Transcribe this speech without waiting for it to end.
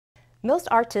Most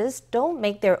artists don't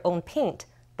make their own paint,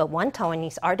 but one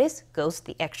Taiwanese artist goes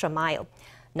the extra mile.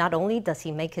 Not only does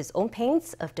he make his own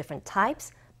paints of different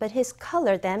types, but he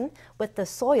colors them with the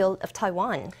soil of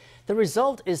Taiwan. The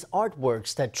result is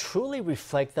artworks that truly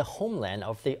reflect the homeland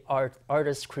of the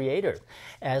artist creator.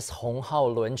 As Hung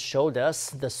Hao-lun showed us,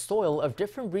 the soil of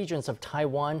different regions of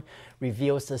Taiwan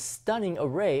reveals a stunning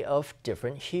array of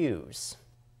different hues.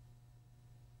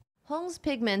 Hung's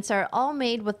pigments are all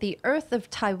made with the earth of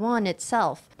Taiwan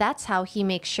itself. That's how he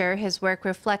makes sure his work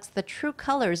reflects the true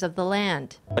colors of the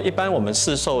land. 一般我们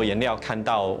市售颜料看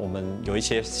到我们有一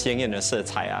些鲜艳的色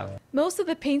彩啊。 Most of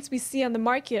the paints we see on the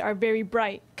market are very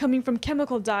bright, coming from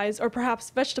chemical dyes or perhaps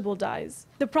vegetable dyes.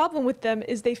 The problem with them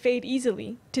is they fade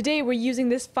easily. Today we're using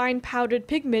this fine powdered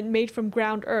pigment made from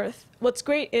ground earth. What's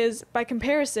great is, by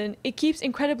comparison, it keeps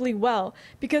incredibly well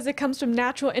because it comes from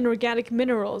natural inorganic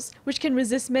minerals, which can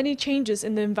resist many changes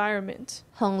in the environment.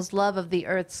 Hung's love of the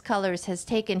earth's colors has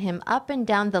taken him up and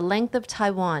down the length of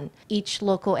Taiwan. Each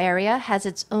local area has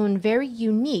its own very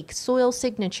unique soil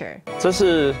signature. 这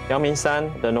是阳明山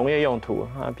的农业用途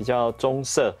啊，比较棕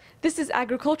色。 This is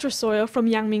agriculture soil from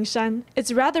Yangmingshan.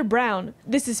 It's rather brown.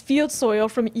 This is field soil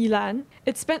from Yilan.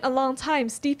 It spent a long time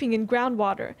steeping in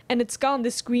groundwater, and it's gone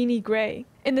this greeny gray.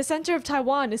 In the center of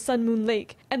Taiwan is Sun Moon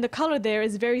Lake, and the color there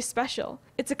is very special.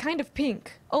 It's a kind of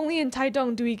pink. Only in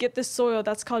Taidong do we get this soil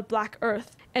that's called black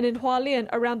earth, and in Hualien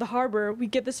around the harbor we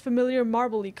get this familiar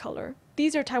marbly color.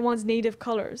 These are Taiwan's native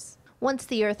colors. Once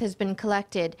the earth has been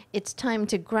collected, it's time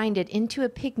to grind it into a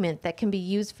pigment that can be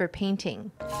used for painting.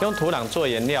 用土壤做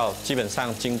颜料，基本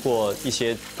上经过一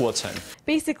些过程。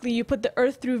 Basically, you put the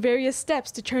earth through various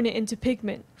steps to turn it into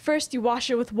pigment. First, you wash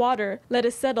it with water, let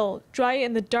it settle, dry it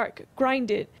in the dark,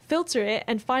 grind it, filter it,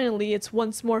 and finally it's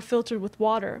once more filtered with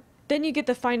water. Then you get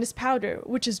the finest powder,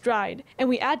 which is dried, and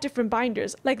we add different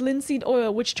binders, like linseed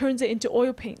oil, which turns it into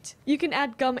oil paint. You can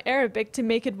add gum arabic to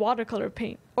make it watercolor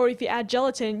paint, or if you add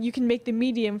gelatin, you can make the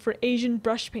medium for Asian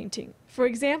brush painting. For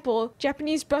example,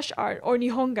 Japanese brush art, or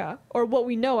Nihonga, or what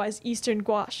we know as Eastern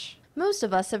gouache. Most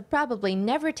of us have probably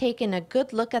never taken a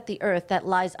good look at the earth that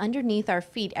lies underneath our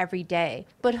feet every day.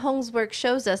 But Hung's work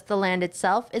shows us the land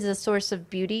itself is a source of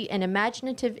beauty and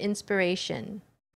imaginative inspiration.